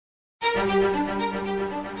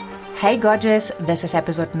Hey gorgeous, this is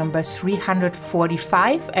episode number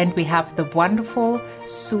 345 and we have the wonderful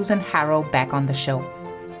Susan Harrow back on the show.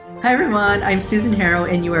 Hi everyone, I'm Susan Harrow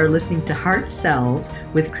and you are listening to Heart Sells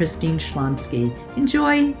with Christine Schlonski.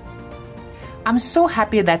 Enjoy! I'm so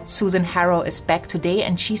happy that Susan Harrow is back today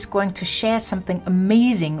and she's going to share something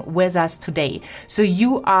amazing with us today. So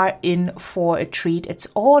you are in for a treat. It's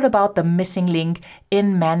all about the missing link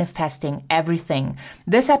in manifesting everything.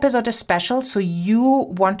 This episode is special, so you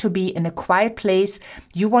want to be in a quiet place.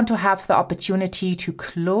 You want to have the opportunity to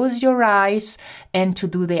close your eyes and to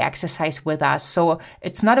do the exercise with us. So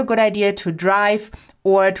it's not a good idea to drive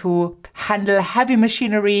or to handle heavy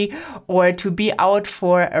machinery or to be out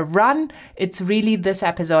for a run. It's really, this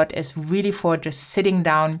episode is really for just sitting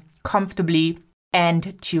down comfortably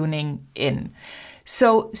and tuning in.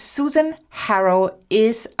 So Susan Harrow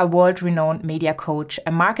is a world-renowned media coach,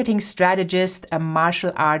 a marketing strategist, a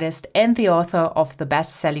martial artist, and the author of the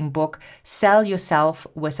best-selling book, Sell Yourself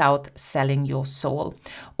Without Selling Your Soul.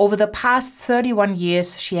 Over the past 31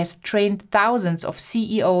 years, she has trained thousands of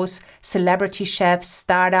CEOs, celebrity chefs,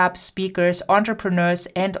 startups, speakers, entrepreneurs,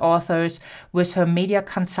 and authors with her media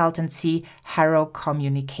consultancy, Harrow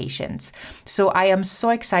Communications. So I am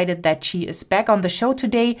so excited that she is back on the show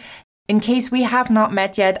today. In case we have not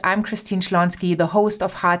met yet, I'm Christine Schlonski, the host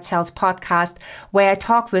of Heart Sells podcast, where I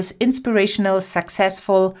talk with inspirational,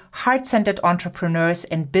 successful, heart-centered entrepreneurs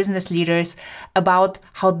and business leaders about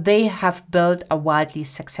how they have built a wildly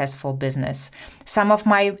successful business. Some of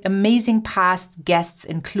my amazing past guests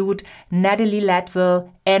include Natalie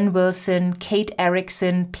Ledwell, Ann Wilson, Kate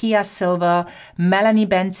Erickson, Pia Silver, Melanie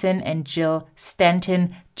Benson, and Jill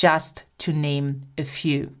Stanton, just to name a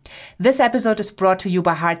few. This episode is brought to you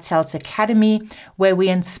by Heart Sells Academy, where we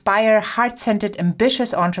inspire heart-centered,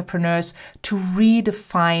 ambitious entrepreneurs to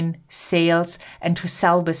redefine sales and to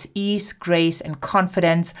sell with ease, grace, and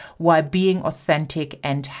confidence while being authentic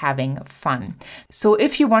and having fun. So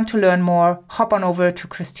if you want to learn more, hop on over to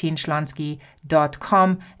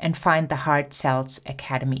christineschlonski.com and find the Heart Sells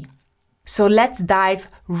Academy. So let's dive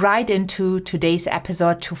right into today's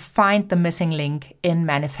episode to find the missing link in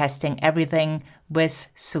manifesting everything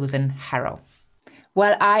with Susan Harrow.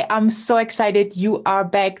 Well, I am so excited you are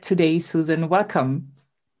back today, Susan. Welcome.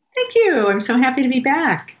 Thank you. I'm so happy to be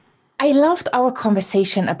back. I loved our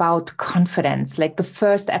conversation about confidence. Like the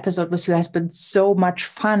first episode with you has been so much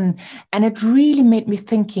fun. And it really made me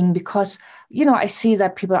thinking because, I see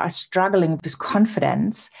that people are struggling with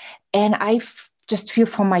confidence. And I just feel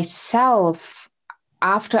for myself,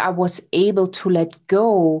 after I was able to let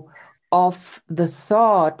go of the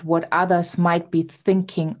thought what others might be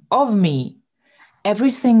thinking of me,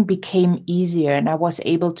 everything became easier. And I was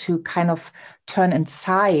able to kind of turn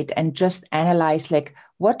inside and just analyze, like,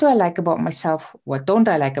 what do I like about myself? What don't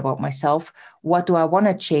I like about myself? What do I want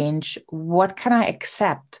to change? What can I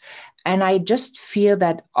accept? And I just feel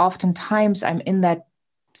that oftentimes I'm in that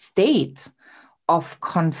state of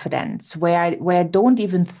confidence where I don't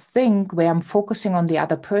even think, where I'm focusing on the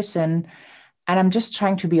other person and I'm just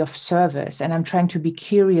trying to be of service and I'm trying to be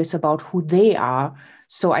curious about who they are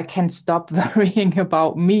so I can stop worrying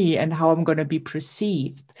about me and how I'm going to be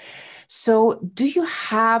perceived. So do you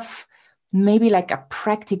have maybe like a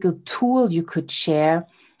practical tool you could share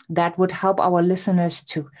that would help our listeners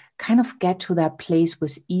to kind of get to that place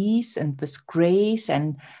with ease and with grace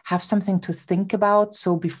and have something to think about?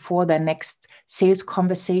 So before their next sales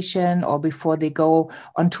conversation or before they go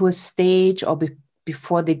onto a stage or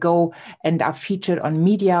before they go and are featured on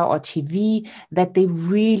media or TV, that they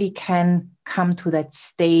really can come to that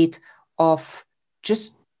state of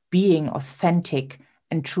just being authentic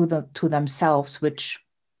and true to themselves, which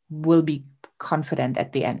will be confident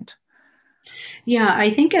at the end. Yeah, I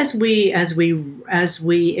think as we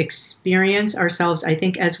experience ourselves, I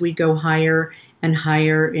think as we go higher and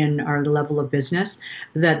higher in our level of business,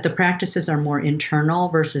 that the practices are more internal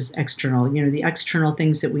versus external. The external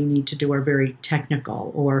things that we need to do are very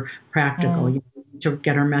technical or practical. To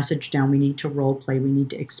get our message down, we need to role play. We need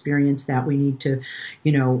to experience that. We need to,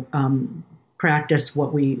 practice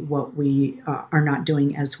what we are not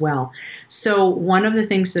doing as well. So one of the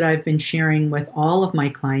things that I've been sharing with all of my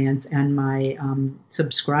clients and my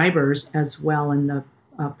subscribers as well, and the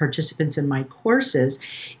participants in my courses,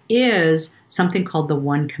 is something called the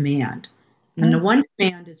one command. And the one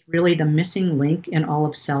command is really the missing link in all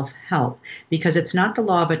of self-help, because it's not the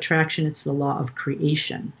law of attraction, it's the law of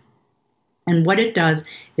creation. And what it does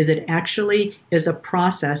is it actually is a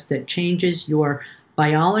process that changes your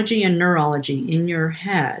biology and neurology in your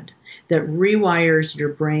head, that rewires your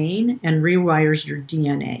brain and rewires your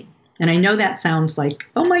DNA. And I know that sounds like,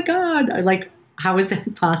 oh my God, like, how is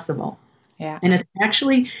that possible? Yeah. And it's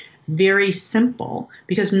actually very simple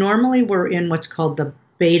because normally we're in what's called the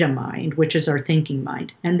beta mind, which is our thinking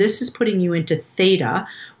mind. And this is putting you into theta,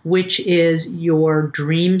 which is your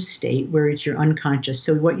dream state, where it's your unconscious.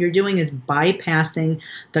 So what you're doing is bypassing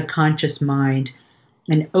the conscious mind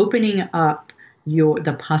and opening up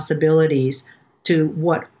the possibilities to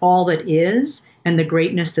what all that is and the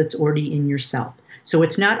greatness that's already in yourself. So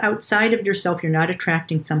it's not outside of yourself. You're not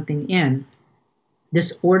attracting something in.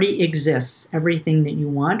 This already exists. Everything that you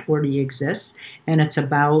want already exists. And it's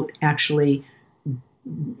about actually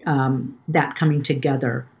that coming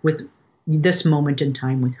together with this moment in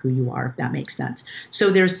time with who you are, if that makes sense. So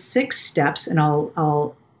there's 6 steps, and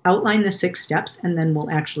I'll outline the 6 steps, and then we'll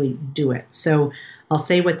actually do it. So I'll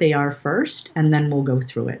say what they are first, and then we'll go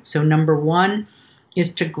through it. So number 1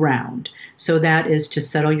 is to ground. So that is to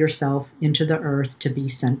settle yourself into the earth, to be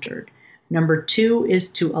centered. Number 2 is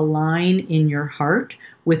to align in your heart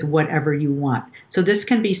with whatever you want. So this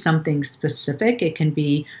can be something specific. It can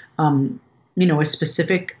be, a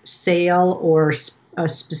specific sale or a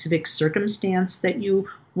specific circumstance that you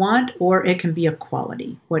want, or it can be a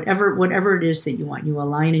quality. Whatever it is that you want, you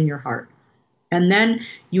align in your heart. And then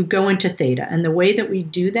you go into theta. And the way that we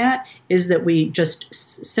do that is that we just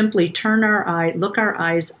simply look our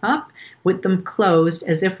eyes up with them closed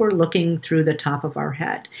as if we're looking through the top of our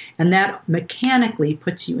head. And that mechanically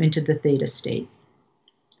puts you into the theta state.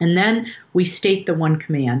 And then we state the 1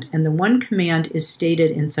 command. And the 1 command is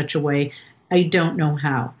stated in such a way, I don't know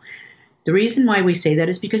how. The reason why we say that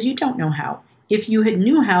is because you don't know how. If you had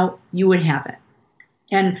knew how, you would have it.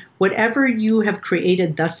 And whatever you have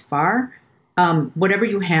created thus far, whatever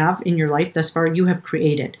you have in your life thus far, you have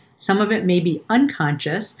created. Some of it may be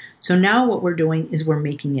unconscious. So now what we're doing is we're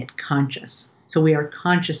making it conscious. So we are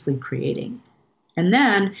consciously creating. And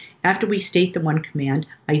then after we state the 1 command,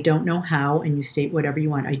 I don't know how, and you state whatever you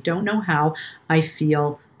want. I don't know how I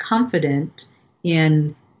feel confident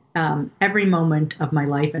in every moment of my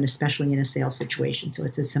life, and especially in a sales situation. So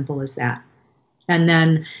it's as simple as that. And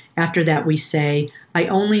then after that, we say, I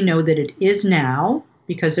only know that it is now,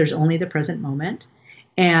 because there's only the present moment,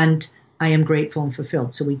 and I am grateful and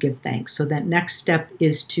fulfilled. So we give thanks. So that next step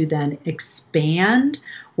is to then expand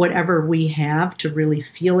whatever we have to really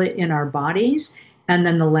feel it in our bodies. And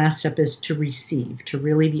then the last step is to receive, to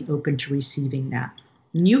really be open to receiving that.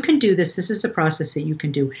 And you can do this. This is a process that you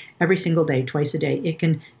can do every single day, twice a day. It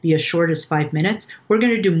can be as short as 5 minutes. We're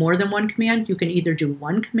going to do more than 1 command. You can either do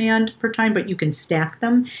 1 command per time, but you can stack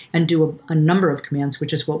them and do a number of commands,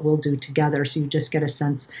 which is what we'll do together. So you just get a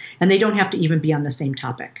sense. And they don't have to even be on the same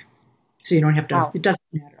topic. So you don't have to, Wow. It doesn't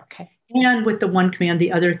matter. Okay. And with the 1 command,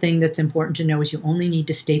 the other thing that's important to know is you only need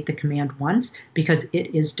to state the command once because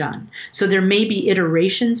it is done. So there may be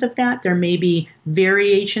iterations of that. There may be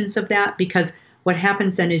variations of that, because what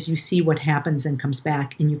happens then is you see what happens and comes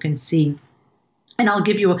back, and you can see. And I'll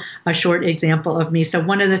give you a short example of me. So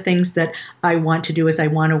one of the things that I want to do is I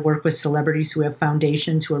want to work with celebrities who have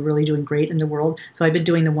foundations who are really doing great in the world. So I've been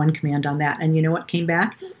doing the 1 command on that. And you know what came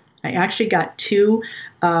back? I actually got 2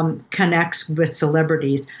 connects with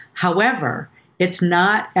celebrities. However, it's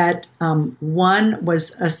not at, one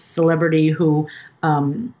was a celebrity who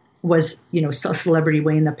was, a celebrity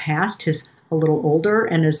way in the past, is a little older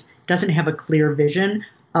and doesn't have a clear vision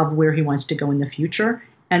of where he wants to go in the future.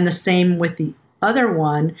 And the same with the other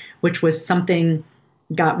one, which was something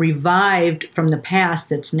got revived from the past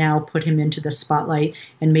that's now put him into the spotlight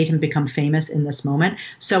and made him become famous in this moment.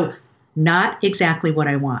 So not exactly what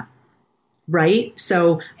I want, right?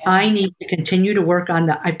 So I need to continue to work on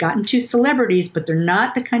I've gotten 2 celebrities, but they're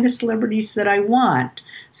not the kind of celebrities that I want.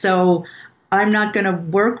 So I'm not going to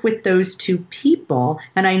work with those 2 people,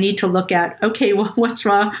 and I need to look at, okay, well, what's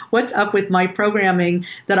wrong? What's up with my programming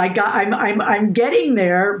that I got? I'm getting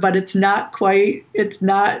there, but it's not quite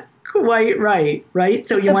right?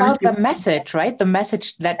 So it's you want about to the message, right? The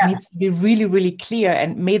message that needs to be really, really clear.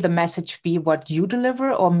 And may the message be what you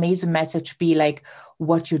deliver, or may the message be like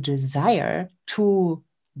what you desire to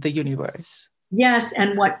the universe? Yes,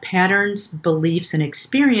 and what patterns, beliefs, and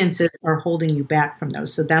experiences are holding you back from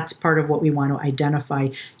those. So that's part of what we want to identify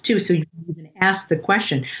too. So you can even ask the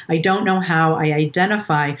question, I don't know how I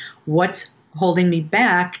identify what's holding me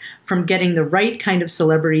back from getting the right kind of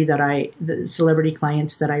the celebrity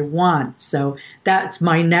clients that I want. So that's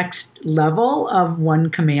my next level of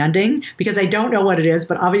 1 commanding, because I don't know what it is,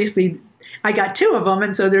 but obviously I got 2 of them.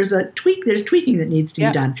 And so there's tweaking that needs to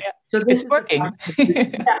be done. Yeah. So this is working.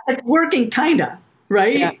 It's working, kind of,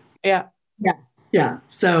 right? Yeah.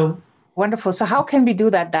 So wonderful. So how can we do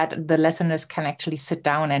that the listeners can actually sit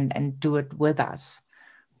down and do it with us?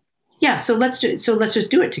 Yeah, so let's just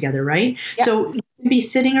do it together, right? Yeah. So you can be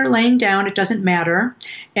sitting or laying down, it doesn't matter.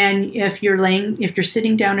 And if you're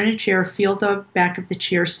sitting down in a chair, feel the back of the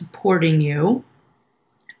chair supporting you.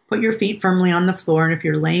 Put your feet firmly on the floor, and if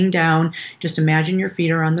you're laying down, just imagine your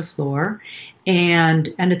feet are on the floor.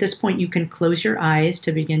 And at this point, you can close your eyes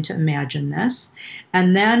to begin to imagine this.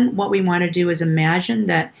 And then what we want to do is imagine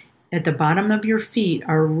that at the bottom of your feet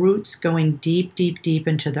are roots going deep, deep, deep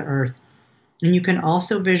into the earth. And you can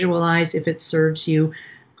also visualize, if it serves you,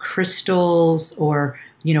 crystals or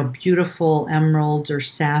beautiful emeralds or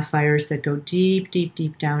sapphires that go deep, deep,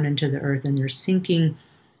 deep down into the earth, and they're sinking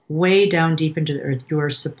way down deep into the earth. You are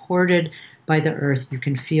supported by the earth. You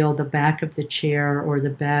can feel the back of the chair or the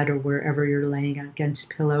bed or wherever you're laying against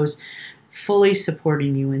pillows fully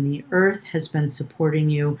supporting you, and the earth has been supporting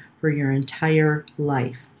you for your entire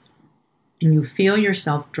life. And you feel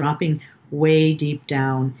yourself dropping way deep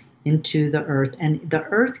down into the earth. And the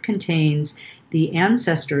earth contains the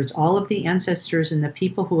ancestors, all of the ancestors and the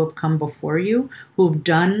people who have come before you, who've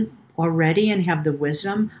done already and have the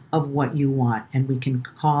wisdom of what you want. And we can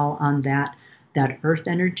call on that earth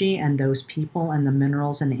energy and those people and the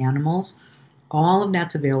minerals and animals. All of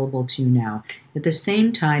that's available to you now. At the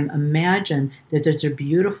same time, imagine that there's a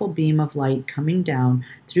beautiful beam of light coming down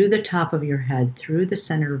through the top of your head, through the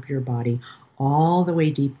center of your body, all the way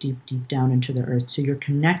deep, deep, deep down into the earth. So you're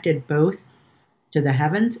connected both to the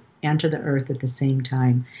heavens and to the earth at the same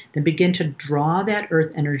time. Then begin to draw that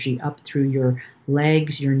earth energy up through your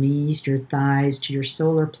legs, your knees, your thighs, to your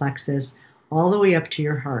solar plexus, all the way up to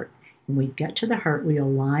your heart. When we get to the heart, we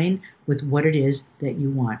align with what it is that you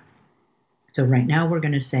want. So right now we're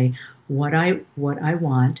going to say, what I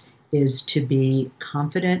want is to be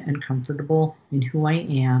confident and comfortable in who I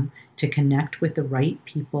am, to connect with the right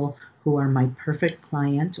people who are my perfect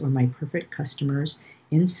clients or my perfect customers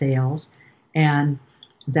in sales, and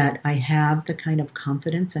that I have the kind of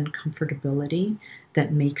confidence and comfortability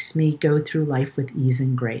that makes me go through life with ease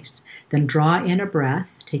and grace. Then draw in a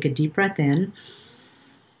breath, take a deep breath in,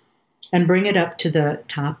 and bring it up to the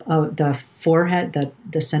top of the forehead,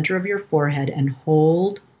 the center of your forehead, and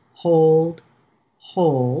hold, hold,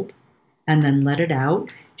 hold, and then let it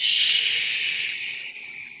out. Shh.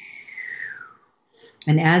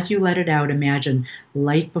 And as you let it out, imagine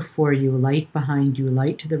light before you, light behind you,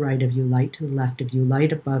 light to the right of you, light to the left of you,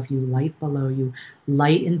 light above you, light below you,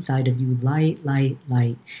 light inside of you, light, light,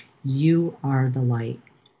 light. You are the light.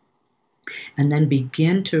 And then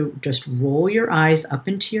begin to just roll your eyes up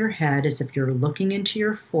into your head as if you're looking into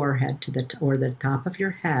your forehead or the top of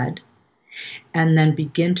your head. And then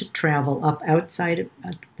begin to travel up outside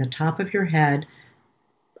of the top of your head,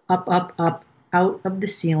 up, up, up, out of the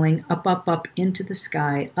ceiling, up, up, up into the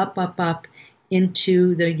sky, up, up, up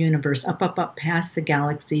into the universe, up, up, up past the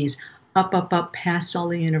galaxies, up, up, up past all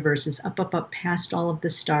the universes, up, up, up past all of the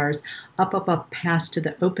stars, up, up, up past to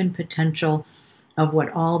the open potential of what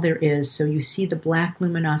all there is. So you see the black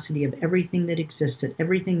luminosity of everything that exists, that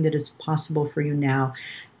everything that is possible for you now,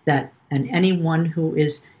 that and anyone who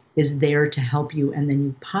is there to help you. And then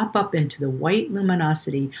you pop up into the white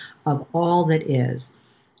luminosity of all that is.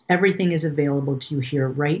 Everything is available to you here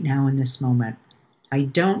right now in this moment. I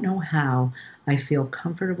don't know how I feel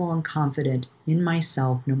comfortable and confident in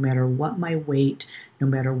myself, no matter what my weight, no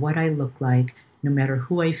matter what I look like, no matter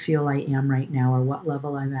who I feel I am right now or what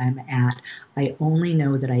level I'm at. I only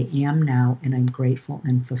know that I am now, and I'm grateful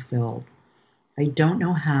and fulfilled. I don't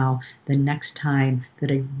know how the next time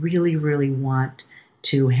that I really, really want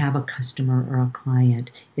to have a customer or a client,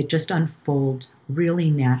 it just unfolds really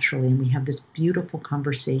naturally, and we have this beautiful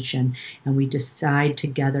conversation, and we decide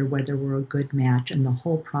together whether we're a good match, and the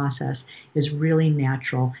whole process is really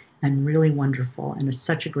natural and really wonderful, and it's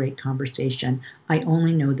such a great conversation. I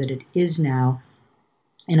only know that it is now,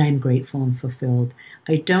 and I'm grateful and fulfilled.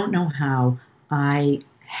 I don't know how I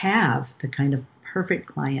have the kind of perfect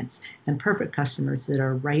clients and perfect customers that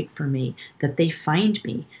are right for me, that they find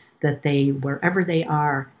me, that they, wherever they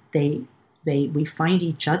are, we find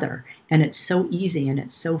each other, and it's so easy and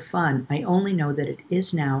it's so fun. I only know that it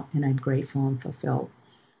is now, and I'm grateful and fulfilled.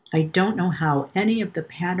 I don't know how any of the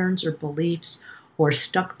patterns or beliefs or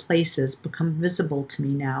stuck places become visible to me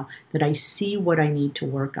now, that I see what I need to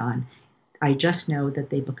work on. I just know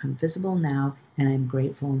that they become visible now, and I'm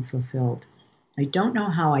grateful and fulfilled. I don't know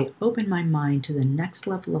how I open my mind to the next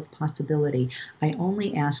level of possibility. I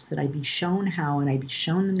only ask that I be shown how, and I be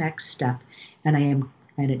shown the next step, and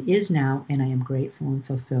it is now, and I am grateful and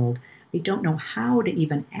fulfilled. I don't know how to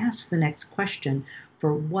even ask the next question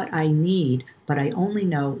for what I need, but I only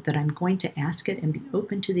know that I'm going to ask it and be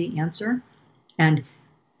open to the answer, and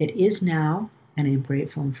it is now, and I am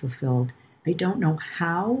grateful and fulfilled. I don't know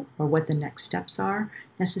how or what the next steps are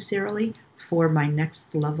necessarily for my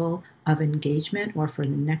next level of engagement or for the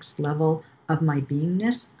next level of my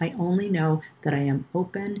beingness. I only know that I am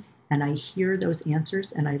open and I hear those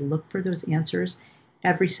answers and I look for those answers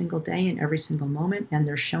every single day and every single moment, and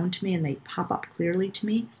they're shown to me and they pop up clearly to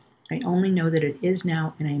me. I only know that it is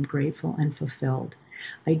now, and I am grateful and fulfilled.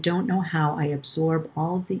 I don't know how I absorb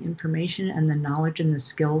all of the information and the knowledge and the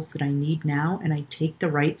skills that I need now, and I take the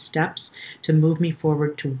right steps to move me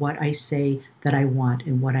forward to what I say that I want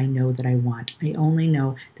and what I know that I want. I only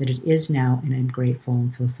know that it is now, and I'm grateful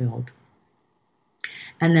and fulfilled.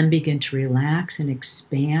 And then begin to relax and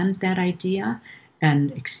expand that idea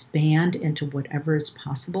and expand into whatever is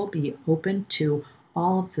possible. Be open to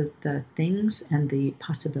all of the things and the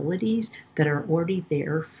possibilities that are already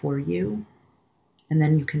there for you. And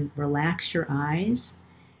then you can relax your eyes.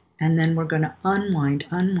 And then we're going to unwind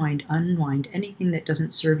anything that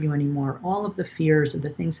doesn't serve you anymore. All of the fears of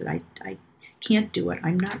the things that I can't do it.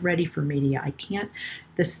 I'm not ready for media. I can't,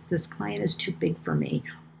 this client is too big for me.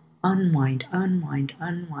 Unwind.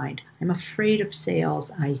 I'm afraid of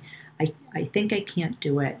sales. I think I can't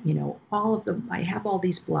do it. All of them, I have all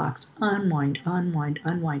these blocks. Unwind. And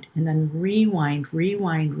then rewind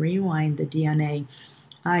the DNA.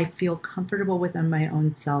 I feel comfortable within my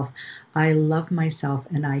own self. I love myself,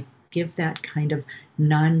 and I give that kind of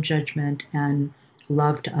non-judgment and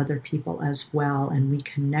love to other people as well. And we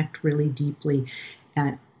connect really deeply.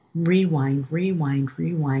 And rewind.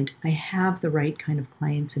 I have the right kind of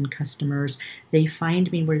clients and customers. They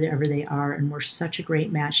find me wherever they are, and we're such a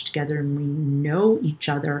great match together, and we know each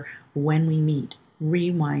other when we meet.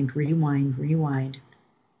 Rewind. And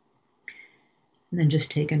then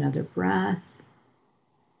just take another breath.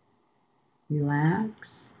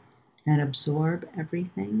 Relax and absorb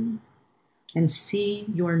everything and see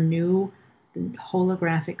your new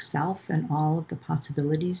holographic self and all of the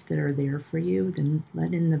possibilities that are there for you. Then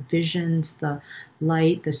let in the visions, the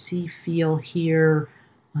light, the see, feel, hear,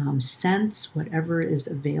 sense, whatever is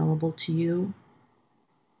available to you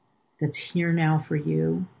that's here now for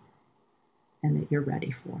you and that you're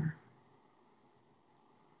ready for.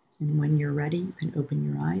 And when you're ready, you can open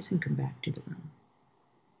your eyes and come back to the room.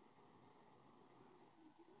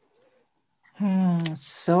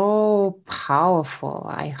 So powerful.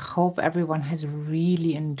 I hope everyone has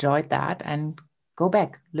really enjoyed that, and go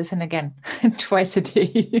back, listen again twice a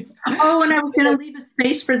day. Oh, and I was going to leave a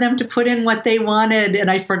space for them to put in what they wanted,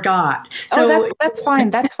 and I forgot. So that's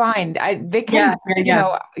fine. That's fine. They can,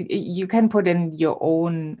 you can put in your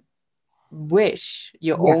own wish,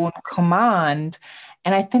 your own command.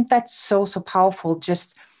 And I think that's so powerful.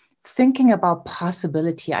 Just thinking about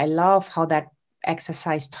possibility. I love how that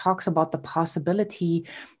exercise talks about the possibility,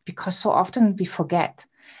 because so often we forget,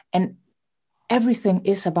 and everything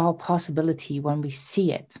is about possibility when we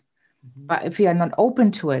see it. But if we are not open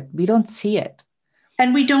to it, we don't see it,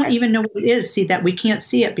 and we don't even know what it is. See, that we can't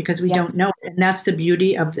see it because we don't know it. And that's the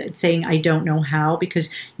beauty of saying I don't know how, because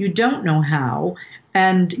you don't know how,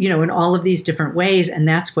 and in all of these different ways, and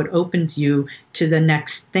that's what opens you to the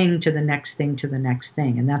next thing, to the next thing, to the next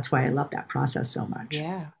thing. And that's why I love that process so much.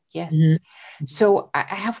 Yes. Mm-hmm. So I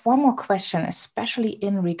have one more question, especially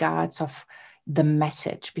in regards of the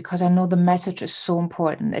message, because I know the message is so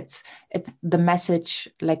important. It's the message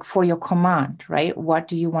like for your command, right? What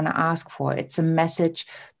do you want to ask for? It's a message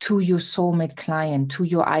to your soulmate client, to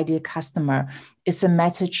your ideal customer. It's a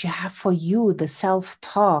message you have for you, the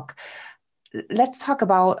self-talk. Let's talk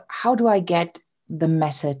about, how do I get the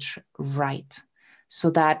message right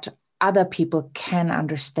so that other people can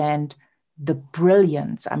understand the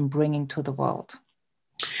brilliance I'm bringing to the world?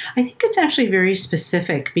 I think it's actually very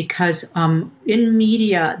specific, because in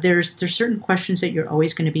media, there's certain questions that you're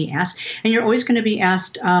always going to be asked, and you're always going to be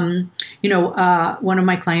asked. One of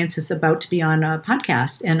my clients is about to be on a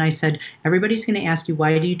podcast, and I said, everybody's going to ask you,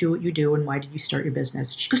 why do you do what you do, and why did you start your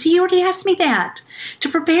business? She goes, you already asked me that to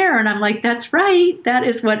prepare, and I'm like, that's right. That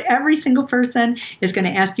is what every single person is going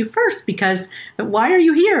to ask you first, because why are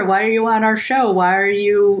you here? Why are you on our show? Why are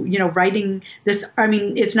you, writing this? I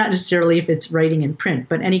mean, it's not necessarily if it's writing in print,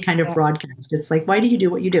 but any kind of broadcast. It's like, why do you do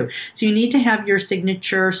what you do? So you need to have your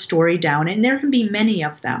signature story down, and there can be many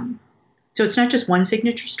of them. So it's not just one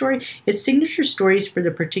signature story. It's signature stories for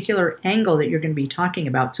the particular angle that you're going to be talking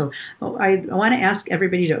about. So I want to ask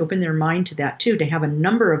everybody to open their mind to that too, to have a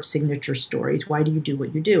number of signature stories. Why do you do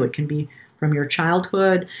what you do? It can be from your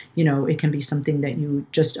childhood. It can be something that you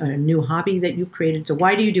just, a new hobby that you've created. So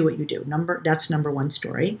why do you do what you do? That's number one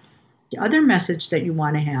story. The other message that you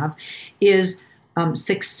want to have is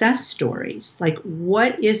success stories. Like,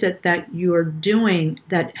 what is it that you're doing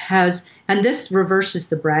that has, and this reverses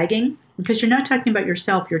the bragging. because you're not talking about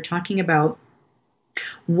yourself, you're talking about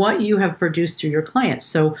what you have produced through your clients.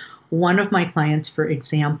 So one of my clients, for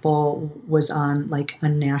example, was on like a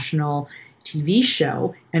national TV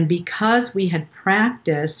show. And because we had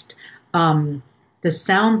practiced the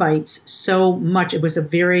sound bites so much, it was a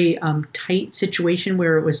very tight situation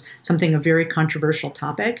where it was a very controversial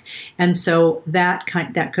topic. And so that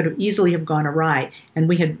could have easily have gone awry. And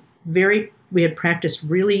we had practiced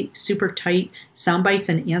really super tight sound bites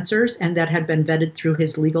and answers, and that had been vetted through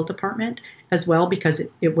his legal department as well, because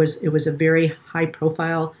it was a very high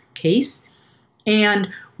profile case. And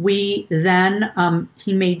we then,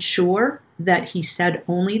 he made sure that he said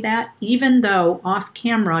only that, even though off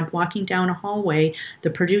camera, walking down a hallway, the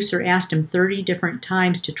producer asked him 30 different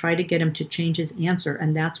times to try to get him to change his answer,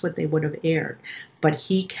 and that's what they would have aired. But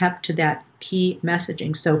he kept to that key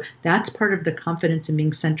messaging. So that's part of the confidence in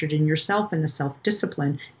being centered in yourself and the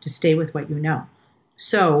self-discipline to stay with what you know.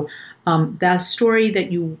 So the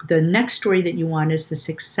next story that you want is the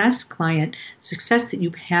success that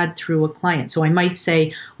you've had through a client. So I might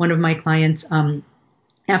say one of my clients,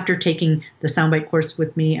 after taking the soundbite course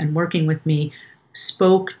with me and working with me,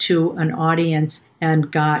 spoke to an audience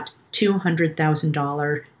and got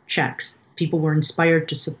 $200,000 checks. People were inspired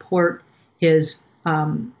to support his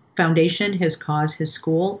foundation, his cause, his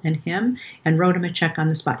school, and him, and wrote him a check on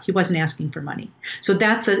the spot. He wasn't asking for money. So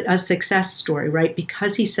that's a success story, right?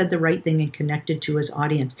 Because he said the right thing and connected to his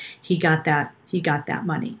audience, he got that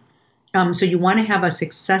money. So you want to have a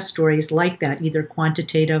success stories like that, either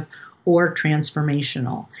quantitative or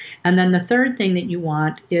transformational. And then the third thing that you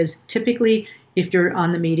want is, typically, if you're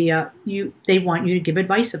on the media, they want you to give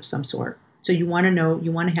advice of some sort. So you want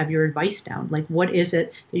to have your advice down. Like, what is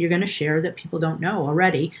it that you're going to share that people don't know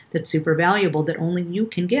already that's super valuable, that only you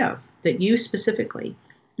can give, that you specifically?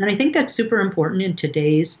 And I think that's super important in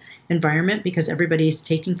today's environment, because everybody's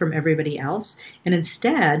taking from everybody else. And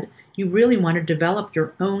instead, you really want to develop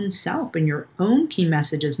your own self and your own key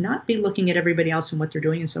messages, not be looking at everybody else and what they're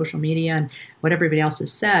doing in social media and what everybody else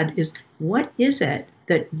has said. Is, what is it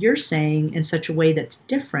that you're saying in such a way that's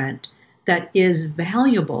different, that is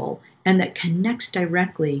valuable, and that connects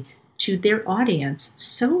directly to their audience,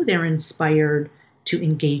 so they're inspired to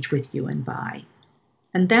engage with you and buy?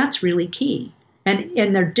 And that's really key. And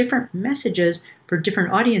there are different messages for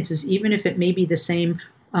different audiences, even if it may be the same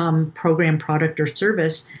program, product, or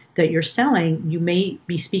service that you're selling. You may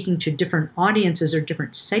be speaking to different audiences or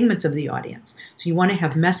different segments of the audience. So you want to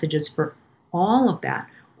have messages for all of that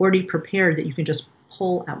already prepared that you can just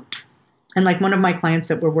pull out. And like one of my clients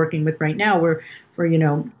that we're working with right now,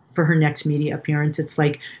 for her next media appearance, it's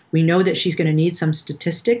like, we know that she's going to need some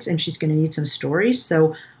statistics and she's going to need some stories.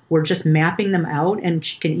 So we're just mapping them out, and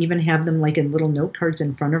she can even have them like in little note cards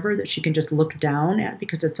in front of her that she can just look down at,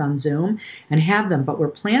 because it's on Zoom, and have them. But we're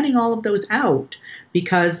planning all of those out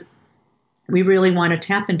because we really want to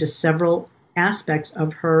tap into several aspects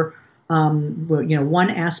of her. One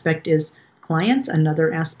aspect is clients,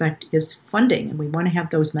 another aspect is funding, and we want to have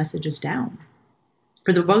those messages down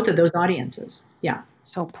for both of those audiences. Yeah.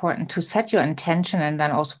 So important to set your intention and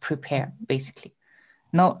then also prepare, basically.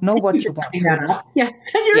 Know what you want.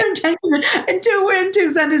 Yes, set your intention. And two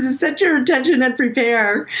sentences, set your intention and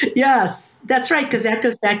prepare. Yes, that's right, because that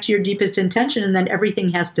goes back to your deepest intention, and then everything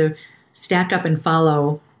has to stack up and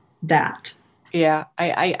follow that. Yeah,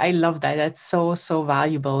 I love that. That's so, so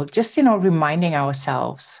valuable. Just, reminding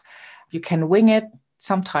ourselves, you can wing it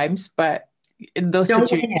sometimes, but in those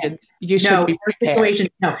situations, you should be prepared.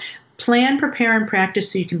 No. Plan, prepare, and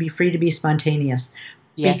practice so you can be free to be spontaneous.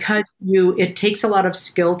 Yes. Because it takes a lot of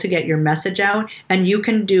skill to get your message out, and you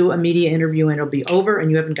can do a media interview and it'll be over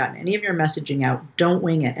and you haven't gotten any of your messaging out. Don't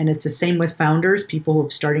wing it. And it's the same with founders, people who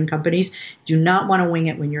are starting companies. Do not want to wing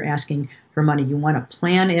it when you're asking for money. You want to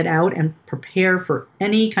plan it out and prepare for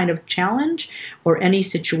any kind of challenge or any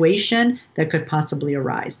situation that could possibly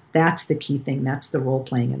arise. That's the key thing. That's the role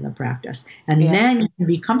playing in the practice. And then you can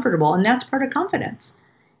be comfortable. And that's part of confidence,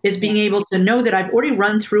 is being able to know that I've already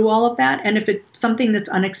run through all of that. And if it's something that's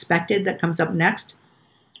unexpected that comes up next,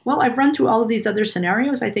 well, I've run through all of these other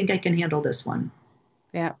scenarios. I think I can handle this one.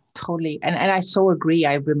 Yeah, totally. And I so agree.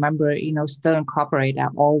 I remember, still in corporate, I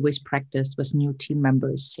always practice with new team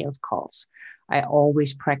members sales calls. I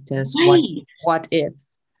always practice what if,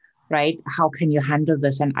 right? How can you handle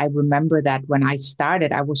this? And I remember that when I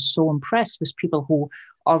started, I was so impressed with people who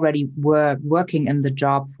already were working in the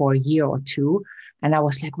job for a year or two. And I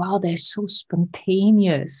was like, wow, they're so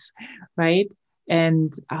spontaneous, right?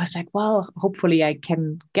 And I was like, well, hopefully I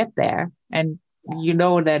can get there. And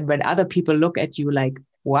that when other people look at you like,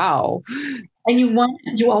 wow. And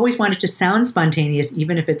you always want it to sound spontaneous,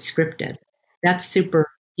 even if it's scripted. That's super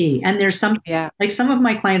key. And there's some, like some of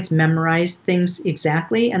my clients memorize things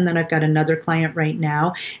exactly. And then I've got another client right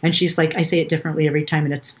now, and she's like, I say it differently every time,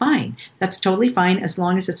 and it's fine. That's totally fine as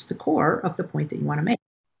long as it's the core of the point that you want to make.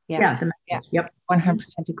 Yeah. Yep.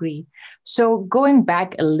 100% agree. So going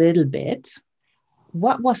back a little bit,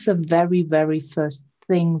 what was the very, very first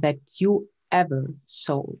thing that you ever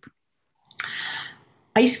sold?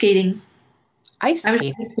 Ice skating. I was an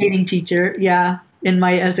ice skating teacher. Yeah.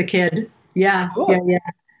 As a kid. Yeah. Cool. Yeah.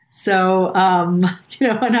 So, and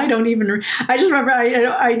I just remember,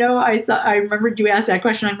 I remembered you asked that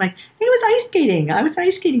question. I'm like, it was ice skating. I was an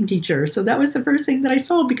ice skating teacher. So that was the first thing that I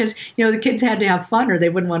sold because, the kids had to have fun or they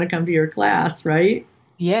wouldn't want to come to your class, right?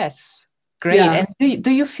 Yes. Great. Yeah. And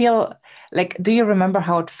do you feel like, do you remember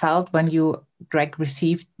how it felt when you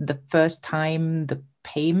received the first time the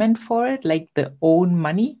payment for it, like the own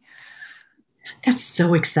money? That's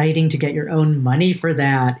so exciting to get your own money for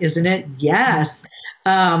that, isn't it? Yes.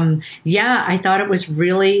 I thought it was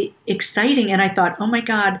really exciting. And I thought, oh my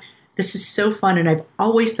God, this is so fun. And I've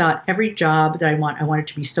always thought every job that I want it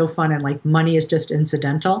to be so fun, and like money is just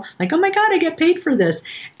incidental. Like, oh my God, I get paid for this.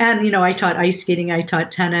 And, I taught ice skating, I taught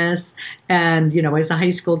tennis, and, as a high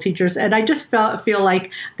school teacher. And I just feel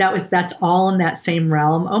like that's all in that same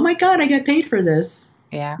realm. Oh my God, I get paid for this.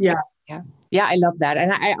 Yeah. Yeah, I love that.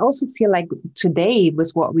 And I also feel like today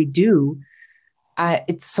with what we do,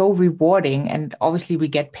 it's so rewarding. And obviously we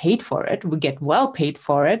get paid for it. We get well paid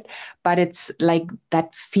for it. But it's like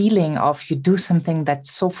that feeling of you do something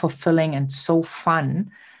that's so fulfilling and so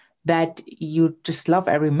fun that you just love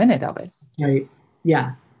every minute of it. Right.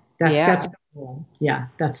 Yeah. That's the goal. Yeah,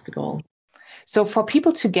 that's the goal. So for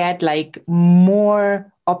people to get like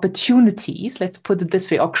more opportunities, let's put it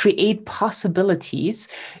this way, or create possibilities,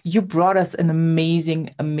 you brought us an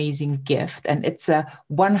amazing, amazing gift. And it's a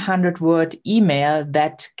 100-word email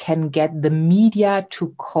that can get the media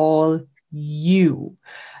to call you.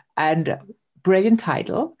 And brilliant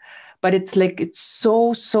title, but it's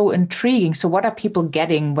so, so intriguing. So what are people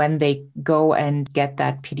getting when they go and get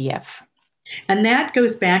that PDF? And that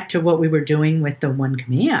goes back to what we were doing with the one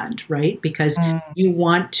command, right? Because you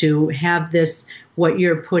want to have this, what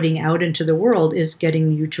you're putting out into the world is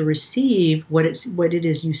getting you to receive what it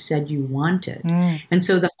is you said you wanted. And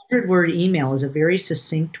so the 100-word email is a very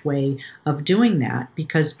succinct way of doing that,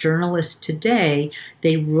 because journalists today,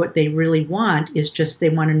 what they really want is just, they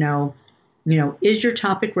want to know, is your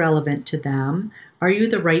topic relevant to them? Are you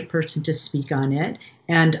the right person to speak on it?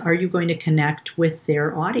 And are you going to connect with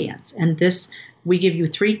their audience? And we give you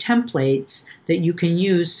 3 templates that you can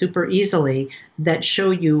use super easily that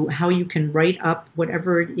show you how you can write up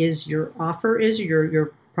whatever it is your offer is,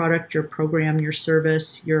 your product, your program, your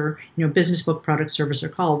service, your business book, product, service, or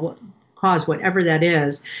cause, whatever that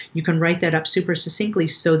is. You can write that up super succinctly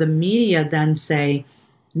so the media then say,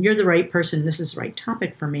 you're the right person, this is the right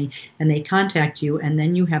topic for me, and they contact you, and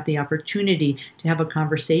then you have the opportunity to have a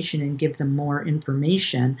conversation and give them more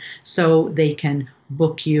information so they can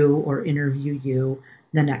book you or interview you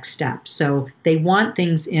the next step. So they want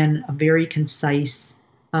things in a very concise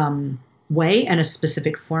way and a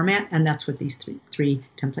specific format, and that's what these three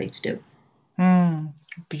templates do.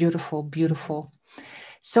 Beautiful, beautiful.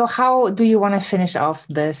 So how do you want to finish off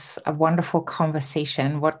this wonderful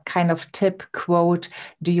conversation? What kind of tip, quote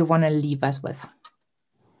do you want to leave us with?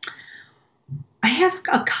 I have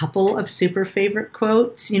a couple of super favorite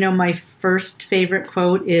quotes. My first favorite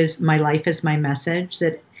quote is, "My life is my message,"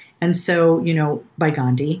 by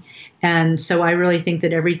Gandhi. And so I really think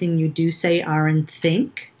that everything you do, say, are, and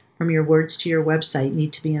think, from your words to your website,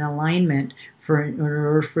 need to be in alignment in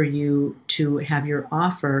order for you to have your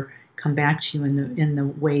offer come back to you in the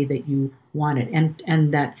way that you want it.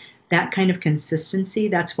 And that kind of consistency,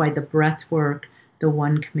 that's why the breath work, the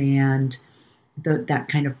one command, that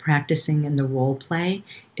kind of practicing in the role play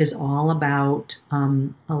is all about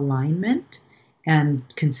alignment and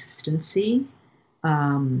consistency.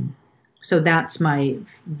 So that's my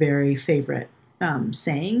very favorite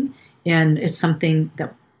saying. And it's something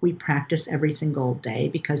that we practice every single day,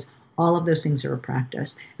 because all of those things are a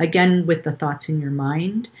practice. Again, with the thoughts in your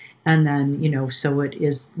mind, and then, so it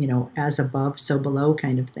is, as above, so below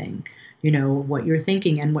kind of thing. What you're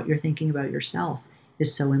thinking and what you're thinking about yourself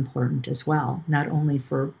is so important as well, not only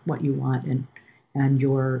for what you want and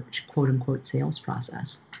your quote unquote sales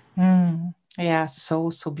process. Yeah,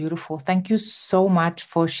 so beautiful. Thank you so much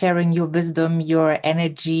for sharing your wisdom, your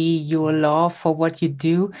energy, your love for what you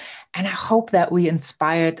do. And I hope that we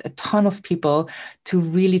inspired a ton of people to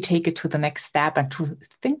really take it to the next step and to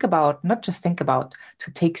think about, not just think about,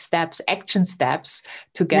 to take steps, action steps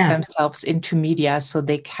to get themselves into media so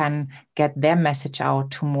they can get their message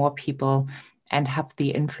out to more people and have the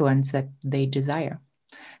influence that they desire.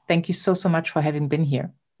 Thank you so much for having been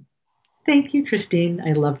here. Thank you, Christine.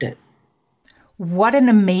 I loved it. What an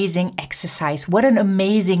amazing exercise. What an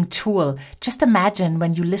amazing tool. Just imagine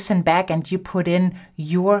when you listen back and you put in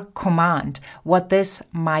your command, what this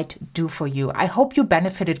might do for you. I hope you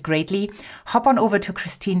benefited greatly. Hop on over to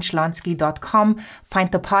christineschlonski.com,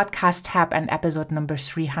 find the podcast tab and episode number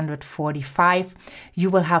 345. You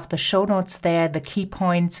will have the show notes there, the key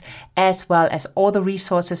points, as well as all the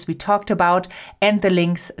resources we talked about and the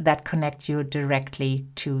links that connect you directly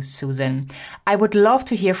to Susan. I would love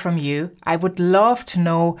to hear from you. I would love to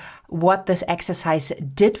know what this exercise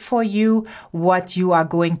did for you, what you are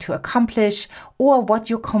going to accomplish, or what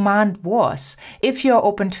your command was. If you're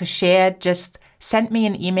open to share, just send me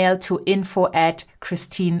an email to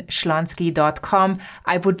info@christineschlonski.com.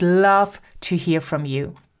 I would love to hear from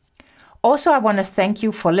you. Also, I want to thank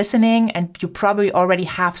you for listening, and you probably already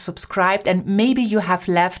have subscribed and maybe you have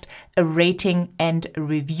left a rating and a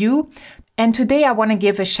review. And today I want to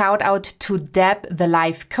give a shout out to Deb, the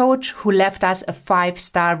life coach, who left us a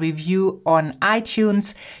 5-star review on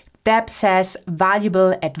iTunes. Deb says,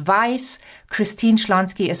 valuable advice. Christine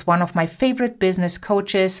Schlonski is one of my favorite business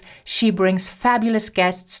coaches. She brings fabulous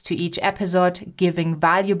guests to each episode, giving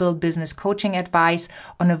valuable business coaching advice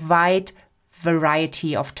on a wide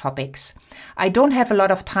variety of topics. I don't have a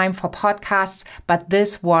lot of time for podcasts, but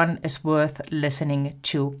this one is worth listening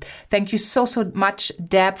to. Thank you so much,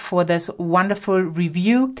 Deb, for this wonderful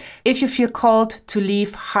review. If you feel called to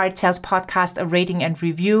leave Heart Sells Podcast a rating and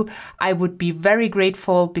review, I would be very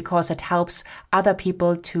grateful because it helps other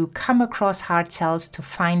people to come across Heart Sells, to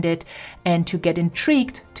find it, and to get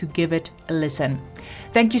intrigued to give it a listen.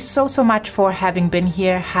 Thank you so much for having been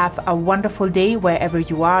here. Have a wonderful day wherever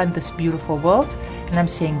you are in this beautiful world. And I'm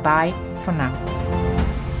saying bye for now.